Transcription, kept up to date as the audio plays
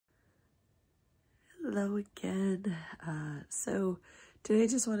Hello again. So today I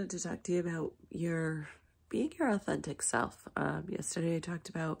just wanted to talk to you about being your authentic self. Yesterday I talked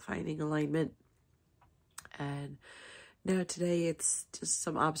about finding alignment, and now today it's just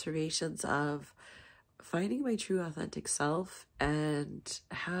some observations of finding my true authentic self and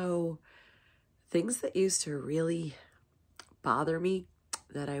how things that used to really bother me,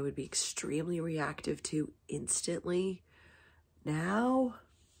 that I would be extremely reactive to instantly, now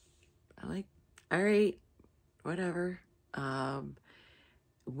I'm like, all right, whatever.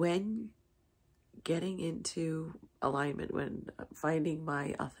 When getting into alignment, when finding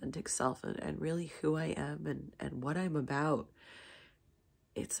my authentic self and really who I am and what I'm about,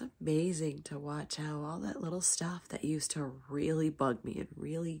 it's amazing to watch how all that little stuff that used to really bug me and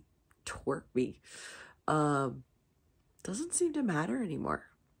really torque me doesn't seem to matter anymore.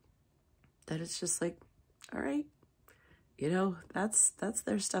 That it's just like, all right, you know, that's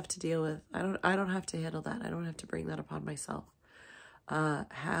their stuff to deal with. I don't have to handle that. I don't have to bring that upon myself.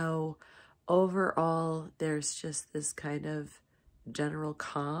 How overall there's just this kind of general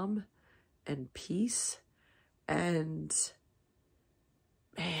calm and peace, and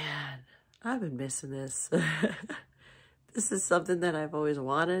man, I've been missing this. This is something that I've always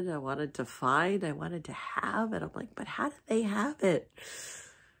wanted. I wanted to find, I wanted to have, and I'm like, but how do they have it?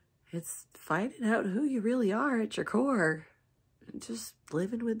 It's finding out who you really are at your core and just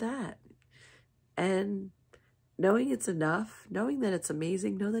living with that. And knowing it's enough, knowing that it's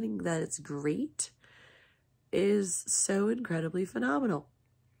amazing, knowing that it's great is so incredibly phenomenal.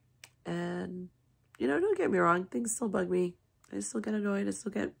 And, you know, don't get me wrong, things still bug me. I still get annoyed. I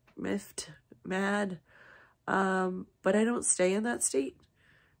still get miffed, mad. But I don't stay in that state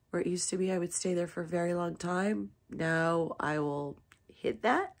where it used to be I would stay there for a very long time. Now I will hit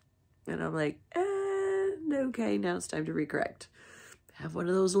that and I'm like, okay, now it's time to recorrect. Have one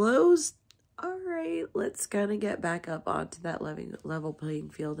of those lows. All right, let's kind of get back up onto that level playing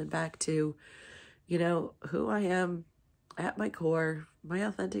field and back to, you know, who I am at my core, my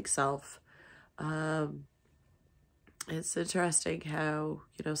authentic self. It's interesting how,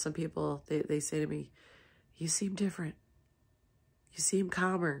 you know, some people, they say to me, you seem different. You seem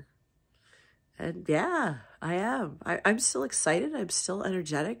calmer. And yeah, I am. I'm still excited. I'm still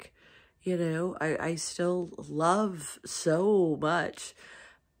energetic. You know, I still love so much.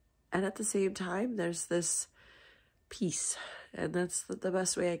 And at the same time, there's this peace. And that's the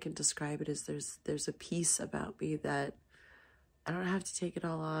best way I can describe it, is there's a peace about me that I don't have to take it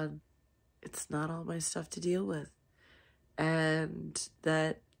all on. It's not all my stuff to deal with. And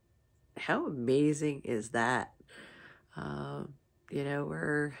that, how amazing is that? You know,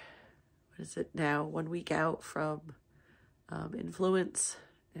 we're, what is it now? 1 week out from Influence,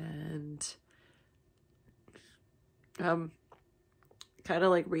 and kind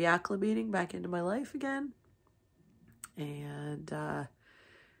of like reacclimating back into my life again. And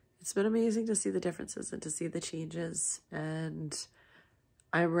it's been amazing to see the differences and to see the changes. And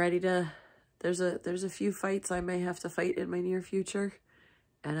I'm ready to, there's a few fights I may have to fight in my near future,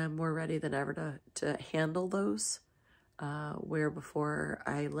 and I'm more ready than ever to handle those. Where before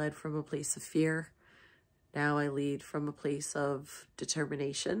I led from a place of fear, now I lead from a place of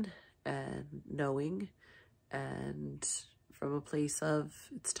determination and knowing, and from a place of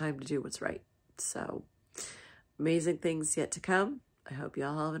it's time to do what's right. So amazing things yet to come. I hope you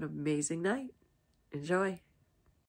all have an amazing night. Enjoy.